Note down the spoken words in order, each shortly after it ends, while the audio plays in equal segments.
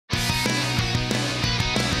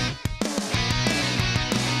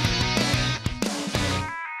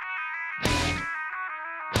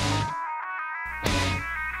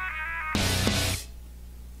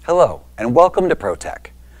Hello and welcome to ProTech.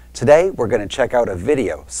 Today we're going to check out a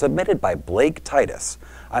video submitted by Titus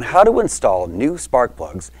on how to install new spark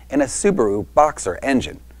plugs in a Subaru Boxer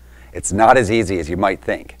engine. It's not as easy as you might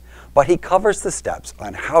think, but he covers the steps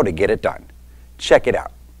on how to get it done. Check it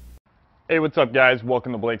out. Hey, what's up guys?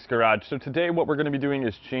 Welcome to Blake's Garage. So today what we're going to be doing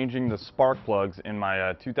is changing the spark plugs in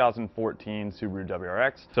my 2014 Subaru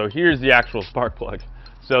WRX. So here's the actual spark plug.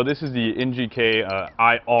 So this is the NGK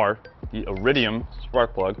IR, the Iridium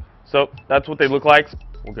spark plug. So that's what they look like.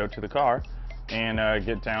 We'll go to the car and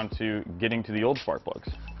get down to getting to the old spark plugs.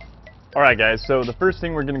 Alright guys, so the first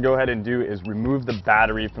thing we're going to go ahead and do is remove the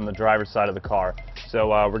battery from the driver's side of the car. So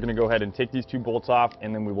we're going to go ahead and take these two bolts off,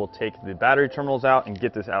 and then we will take the battery terminals out and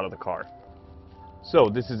get this out of the car. So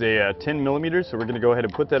this is a 10 millimeters, so we're going to go ahead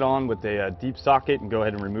and put that on with a deep socket and go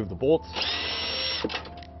ahead and remove the bolts.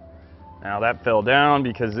 Now that fell down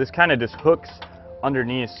because this kind of just hooks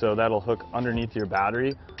underneath, so that'll hook underneath your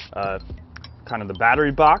battery, kind of the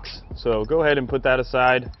battery box. So go ahead and put that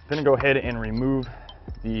aside. I'm going to go ahead and remove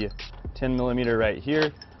the 10 millimeter right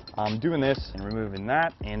here. I'm doing this and removing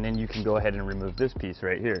that, and then you can go ahead and remove this piece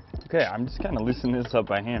right here. Okay, I'm just kind of loosening this up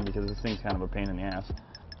by hand because this thing's kind of a pain in the ass.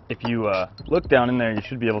 If you look down in there, you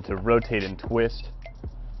should be able to rotate and twist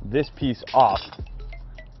this piece off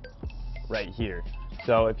right here.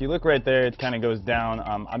 So if you look right there, it kind of goes down.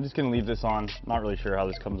 I'm just going to leave this on. Not really sure how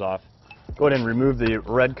this comes off. Go ahead and remove the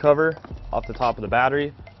red cover off the top of the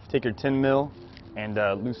battery. Take your 10 mil and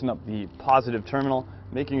loosen up the positive terminal,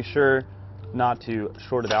 making sure not to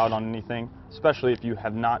short it out on anything, especially if you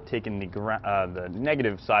have not taken the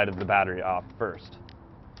negative side of the battery off first.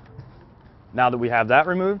 Now that we have that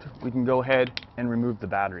removed, we can go ahead and remove the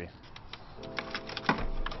battery.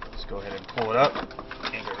 Just go ahead and pull it up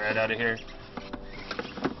and get right out of here.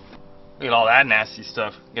 Look at all that nasty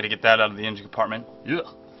stuff. Got to get that out of the engine compartment. Yeah.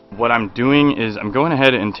 What I'm doing is I'm going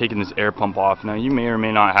ahead and taking this air pump off. Now you may or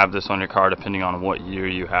may not have this on your car depending on what year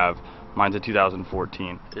you have. Mine's a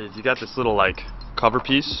 2014. You got this little like cover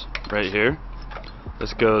piece right here.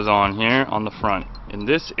 This goes on here on the front. In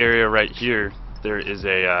this area right here, there is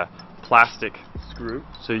a plastic screw,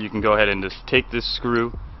 so you can go ahead and just take this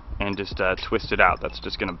screw and just twist it out. That's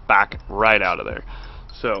just going to back right out of there.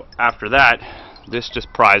 So after that, this just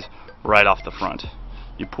pries right off the front.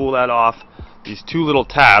 You pull that off. These two little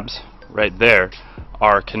tabs right there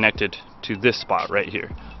are connected to this spot right here.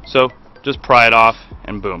 So just pry it off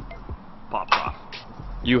and boom, pops off.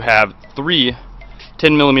 You have three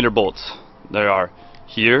 10 millimeter bolts. There are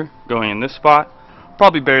here going in this spot.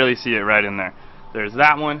 Probably barely see it right in there. There's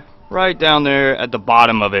that one. Right down there at the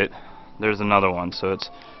bottom of it, there's another one. So it's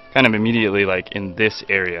kind of immediately like in this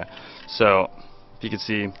area. So if you can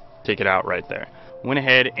see, take it out right there. Went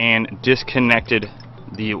ahead and disconnected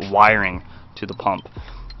the wiring to the pump.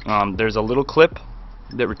 There's a little clip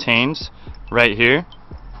that retains right here.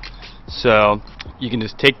 So you can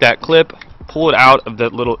just take that clip, pull it out of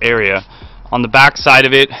that little area. On the back side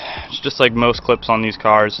of it, it's just like most clips on these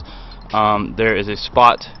cars, there is a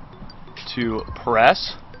spot to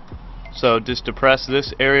press. So just depress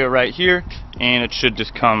this area right here and it should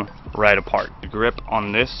just come right apart. The grip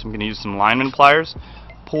on this, I'm going to use some lineman pliers,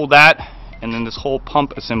 pull that, and then this whole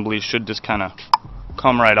pump assembly should just kind of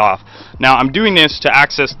come right off. Now I'm doing this to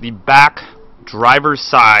access the back driver's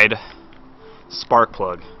side spark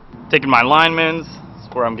plug. Taking my lineman's,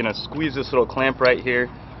 that's where I'm going to squeeze this little clamp right here.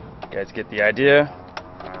 You guys get the idea.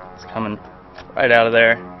 It's coming right out of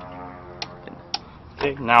there.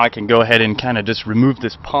 Okay, now I can go ahead and kind of just remove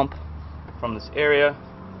this pump from this area.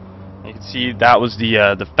 You can see that was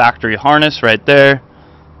the factory harness right there.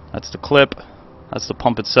 That's the clip. That's the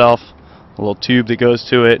pump itself. A little tube that goes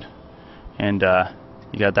to it, and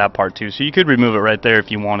you got that part too. So you could remove it right there if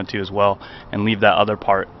you wanted to as well, and leave that other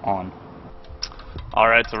part on. All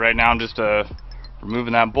right. So right now I'm just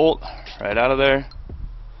removing that bolt right out of there.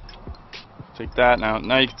 Take that.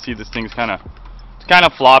 Now you can see this thing's kind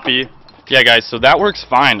of floppy. Yeah, guys. So that works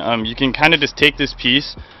fine. You can kind of just take this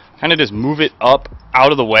piece, kind of just move it up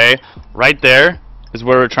out of the way. Right there is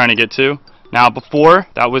where we're trying to get to. Now before,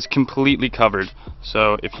 that was completely covered.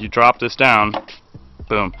 So if you drop this down,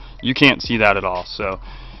 boom, you can't see that at all. So,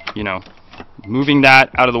 you know, moving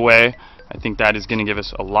that out of the way, I think that is going to give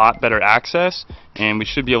us a lot better access, and we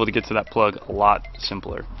should be able to get to that plug a lot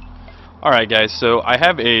simpler. Alright guys, so I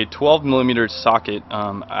have a 12 millimeter socket.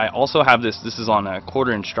 I also have this is on a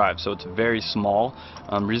 1/4 inch drive, so it's very small.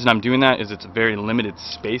 Reason I'm doing that is it's a very limited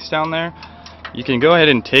space down there. You can go ahead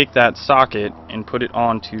and take that socket and put it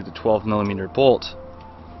onto the 12 millimeter bolt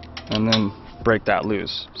and then break that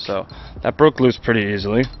loose. So that broke loose pretty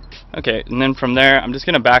easily. Okay, and then from there, I'm just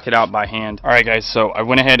going to back it out by hand. Alright guys, so I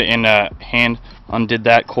went ahead and hand undid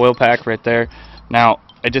that coil pack right there. Now,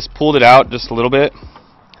 I just pulled it out just a little bit.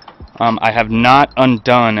 I have not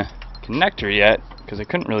undone connector yet, because I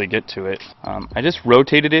couldn't really get to it. I just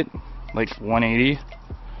rotated it like 180.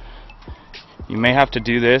 You may have to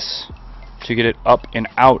do this to get it up and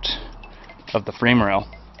out of the frame rail.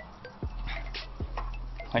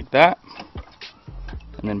 Like that.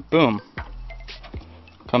 And then boom.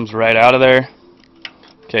 Comes right out of there.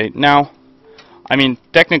 Okay, now, I mean,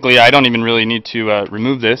 technically I don't even really need to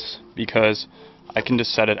remove this, because I can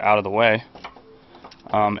just set it out of the way.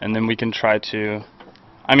 And then we can try to,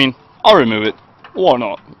 I mean, I'll remove it. Why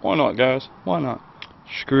not? Why not, guys? Why not?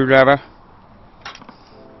 Screwdriver.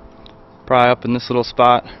 Pry up in this little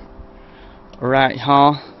spot. Right,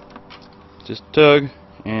 huh? Just tug,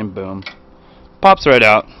 and boom. Pops right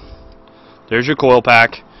out. There's your coil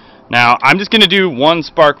pack. Now I'm just gonna do one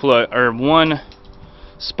spark plug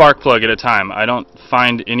at a time. I don't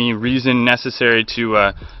find any reason necessary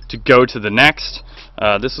to go to the next.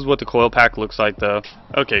 This is what the coil pack looks like though.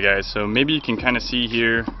 Okay guys, so maybe you can kind of see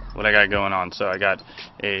here what I got going on. So I got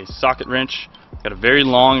a socket wrench, got a very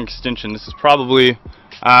long extension. This is probably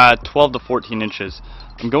 12 to 14 inches.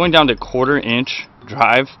 I'm going down to 1/4 inch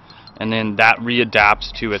drive, and then that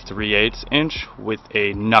readapts to a 3/8 inch with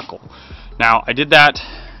a knuckle. Now I did that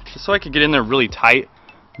just so I could get in there really tight,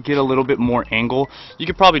 get a little bit more angle. You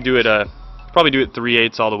could probably do it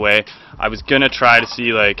 3/8 all the way. I was gonna try to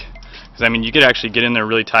see, like, because I mean you could actually get in there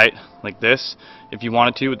really tight like this if you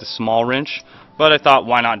wanted to with the small wrench, but I thought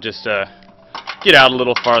why not just get out a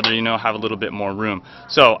little farther, you know, have a little bit more room.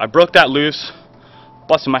 So I broke that loose,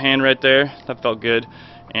 busted my hand right there. That felt good.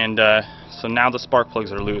 And so now the spark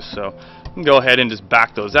plugs are loose, so you can go ahead and just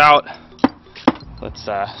back those out. Let's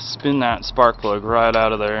spin that spark plug right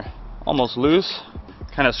out of there, almost loose.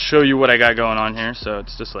 Kind of show you what I got going on here. So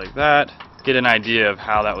it's just like that. Get an idea of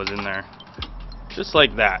how that was in there, just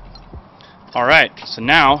like that. Alright, so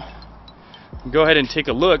now go ahead and take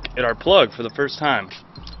a look at our plug for the first time.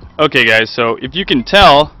 Okay guys, so if you can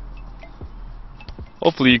tell,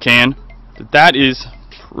 hopefully you can, that is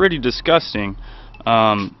pretty disgusting.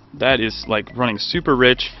 That is like running super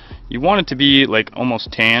rich. You want it to be like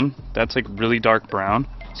almost tan. That's like really dark brown.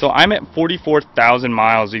 So I'm at 44,000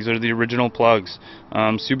 miles. These are the original plugs.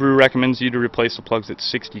 Subaru recommends you to replace the plugs at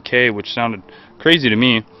 60K, which sounded crazy to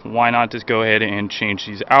me. Why not just go ahead and change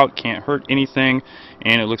these out? Can't hurt anything,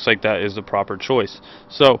 and it looks like that is the proper choice.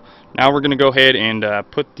 So now we're going to go ahead and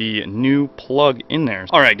put the new plug in there.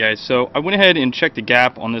 Alright guys, so I went ahead and checked the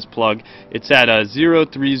gap on this plug. It's at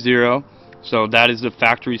 030. So that is the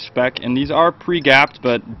factory spec, and these are pre-gapped,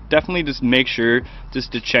 but definitely just make sure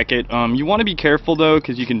just to check it. You want to be careful though,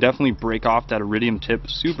 because you can definitely break off that iridium tip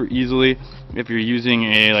super easily if you're using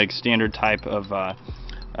a like standard type of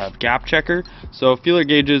gap checker. So feeler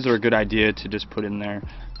gauges are a good idea to just put in there.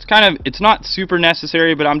 It's not super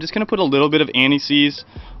necessary, but I'm just gonna put a little bit of anti-seize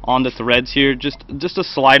on the threads here, just a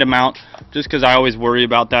slight amount, just because I always worry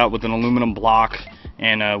about that with an aluminum block.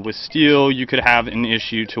 And with steel, you could have an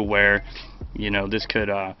issue to where, you know, this could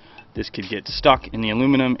get stuck in the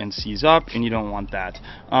aluminum and seize up, and you don't want that.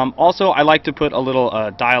 Also, I like to put a little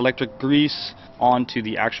dielectric grease onto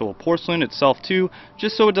the actual porcelain itself too,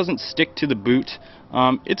 just so it doesn't stick to the boot.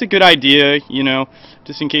 It's a good idea, you know,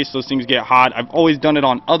 just in case those things get hot. I've always done it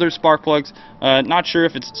on other spark plugs. Not sure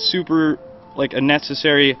if it's super like a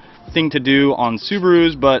necessary thing to do on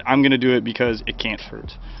Subarus, but I'm gonna do it because it can't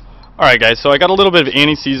hurt. Alright guys, so I got a little bit of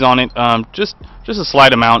anti-seize on it, just a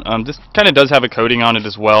slight amount. This kind of does have a coating on it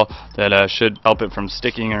as well that should help it from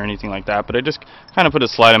sticking or anything like that, but I just kind of put a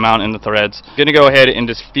slight amount in the threads. I'm going to go ahead and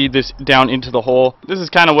just feed this down into the hole. This is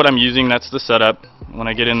kind of what I'm using. That's the setup when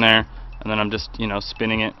I get in there, and then I'm just, you know,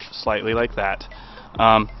 spinning it slightly like that.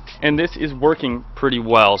 And this is working pretty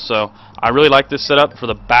well, so I really like this setup for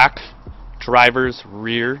the back driver's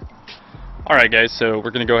rear. Alright guys, so we're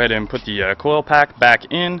going to go ahead and put the coil pack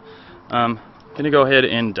back in. I'm going to go ahead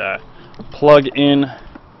and plug in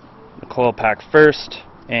the coil pack first.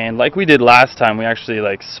 And like we did last time, we actually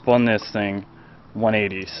like spun this thing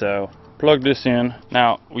 180. So plug this in.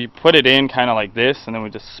 Now we put it in kind of like this, and then we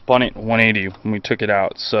just spun it 180 when we took it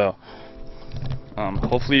out. So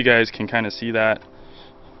hopefully you guys can kind of see that.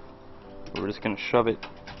 We're just going to shove it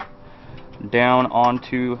down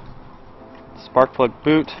onto the spark plug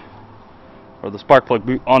boot, or the spark plug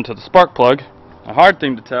boot onto the spark plug. A hard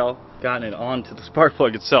thing to tell, gotten it onto the spark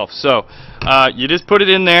plug itself. So you just put it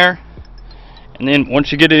in there, and then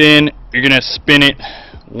once you get it in, you're gonna spin it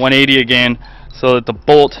 180 again so that the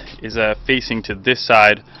bolt is facing to this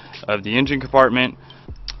side of the engine compartment.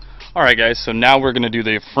 Alright guys, so now we're going to do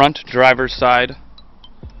the front driver's side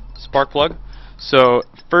spark plug. So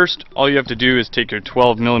first, all you have to do is take your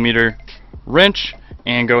 12mm wrench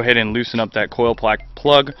and go ahead and loosen up that coil pack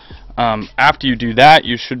plug. After you do that,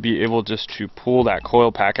 you should be able just to pull that coil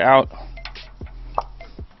pack out.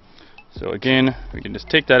 So again, we can just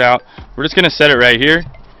take that out. We're just going to set it right here.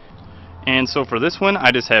 And so for this one,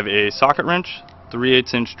 I just have a socket wrench,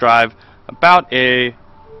 3/8 inch drive, about a,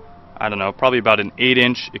 I don't know, probably about an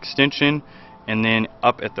 8-inch extension. And then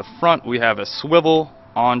up at the front, we have a swivel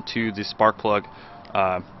onto the spark plug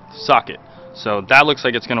socket. So that looks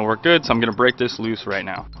like it's going to work good, so I'm going to break this loose right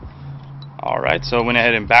now. Alright, so I went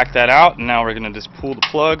ahead and backed that out, and now we're going to just pull the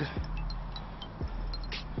plug.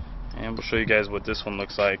 And we'll show you guys what this one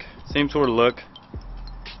looks like. Same sort of look.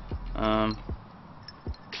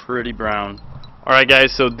 Pretty brown. Alright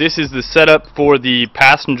guys, so this is the setup for the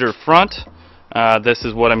passenger front. This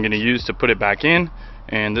is what I'm going to use to put it back in.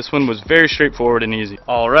 And this one was very straightforward and easy.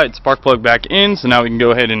 Alright, spark plug back in, so now we can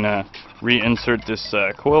go ahead and reinsert this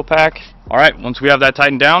coil pack. Alright, once we have that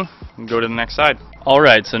tightened down, we can go to the next side.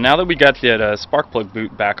 Alright, so now that we got that spark plug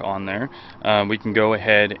boot back on there, we can go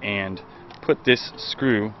ahead and put this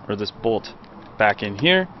screw, or this bolt, back in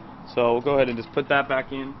here. So we'll go ahead and just put that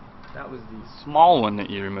back in. That was the small one that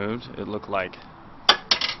you removed. It looked like,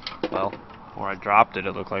 well, before I dropped it,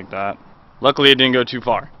 it looked like that. Luckily it didn't go too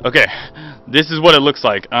far. Okay, this is what it looks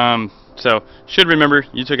like. So should remember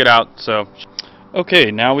you took it out. So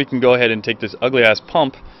okay, now we can go ahead and take this ugly ass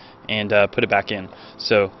pump and put it back in.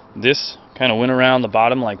 So this kind of went around the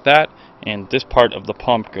bottom like that, and this part of the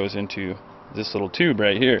pump goes into this little tube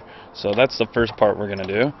right here. So that's the first part we're gonna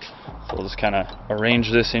do. So we'll just kind of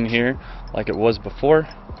arrange this in here like it was before.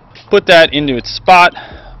 Put that into its spot.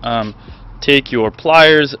 Take your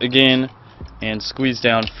pliers again and squeeze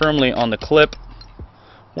down firmly on the clip.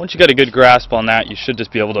 Once you got a good grasp on that, you should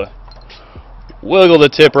just be able to wiggle the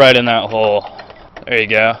tip right in that hole. There you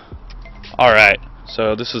go. Alright,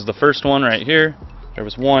 so this is the first one right here. There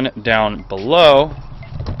was one down below,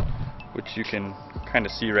 which you can kind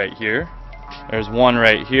of see right here. There's one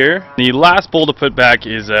right here. The last bolt to put back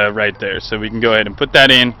is right there, so we can go ahead and put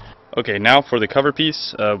that in. Okay, now for the cover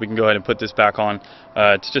piece, we can go ahead and put this back on.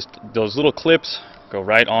 It's just those little clips go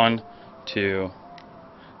right on to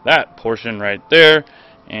that portion right there,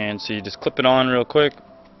 and so you just clip it on real quick.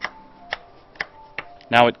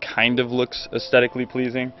 Now it kind of looks aesthetically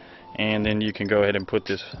pleasing, and then you can go ahead and put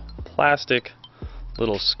this plastic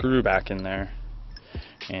little screw back in there.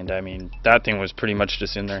 And I mean, that thing was pretty much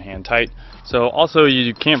just in there hand tight. So also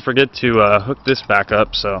you can't forget to hook this back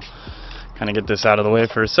up. So kind of get this out of the way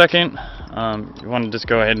for a second. You want to just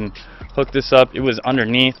go ahead and hook this up. It was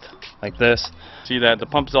underneath like this. See that the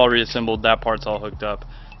pump's all reassembled, that part's all hooked up.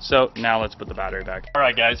 So now let's put the battery back.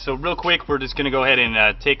 Alright guys, so real quick, we're just going to go ahead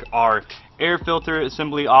and take our air filter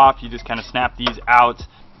assembly off. You just kind of snap these out.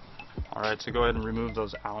 Alright, so go ahead and remove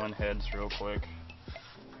those Allen heads real quick.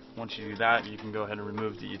 Once you do that, you can go ahead and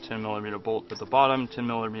remove the 10mm bolt at the bottom,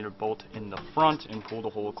 10mm bolt in the front, and pull the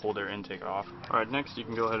whole cold air intake off. Alright, next you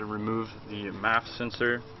can go ahead and remove the MAF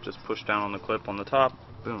sensor. Just push down on the clip on the top.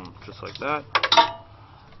 Boom, just like that.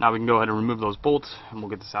 Now we can go ahead and remove those bolts, and we'll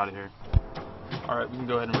get this out of here. Alright, we can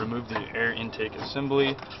go ahead and remove the air intake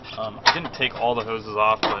assembly. I didn't take all the hoses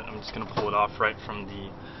off, but I'm just going to pull it off right from the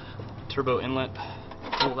turbo inlet.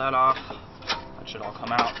 Pull that off. That should all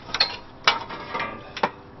come out.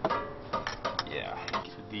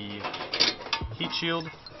 The heat shield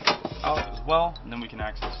out as well, and then we can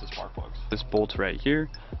access the spark plugs. This bolt right here,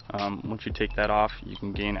 once you take that off, you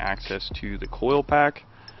can gain access to the coil pack,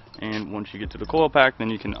 and once you get to the coil pack, then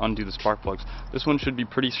you can undo the spark plugs. This one should be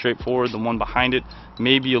pretty straightforward. The one behind it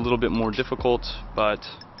may be a little bit more difficult, but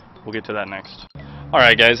we'll get to that next.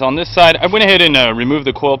 Alright guys, on this side, I went ahead and removed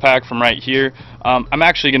the coil pack from right here. I'm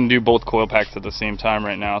actually going to do both coil packs at the same time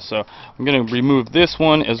right now, so I'm going to remove this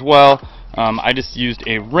one as well. I just used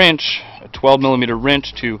a wrench, a 12mm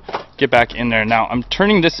wrench, to get back in there. Now I'm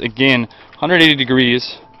turning this again 180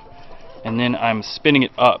 degrees, and then I'm spinning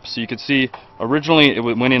it up. So you can see originally it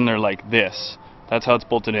went in there like this. That's how it's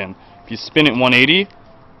bolted in. If you spin it 180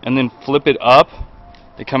 and then flip it up,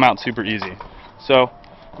 they come out super easy. So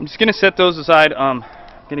I'm just going to set those aside. I'm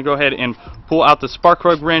going to go ahead and pull out the spark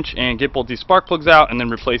plug wrench and get both these spark plugs out and then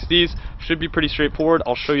replace these. Should be pretty straightforward.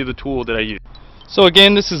 I'll show you the tool that I use. So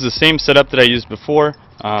again, this is the same setup that I used before.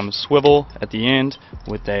 Swivel at the end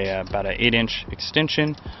with about an 8-inch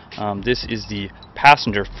extension. This is the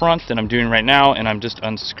passenger front that I'm doing right now, and I'm just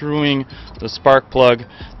unscrewing the spark plug.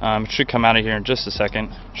 It should come out of here in just a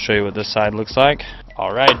second. Show you what this side looks like.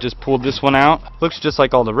 Alright, just pulled this one out. Looks just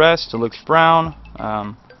like all the rest. It looks brown,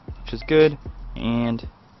 which is good. And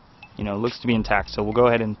you know, it looks to be intact. So we'll go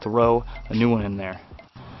ahead and throw a new one in there.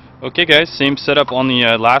 Okay guys, same setup on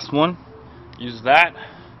the last one. Use that.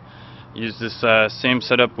 Use this same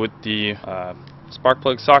setup with the spark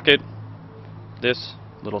plug socket. This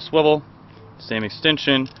little swivel, same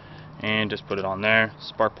extension, and just put it on there.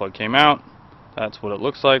 Spark plug came out. That's what it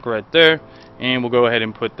looks like right there. And we'll go ahead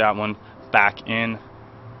and put that one back in.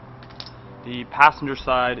 The passenger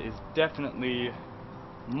side is definitely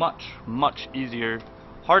much easier.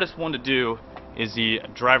 Hardest one to do is the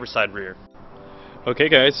driver's side rear. Okay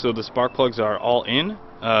guys, so the spark plugs are all in.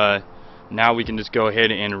 Now we can just go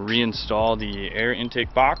ahead and reinstall the air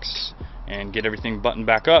intake box and get everything buttoned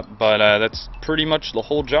back up, but that's pretty much the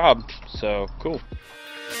whole job, so cool.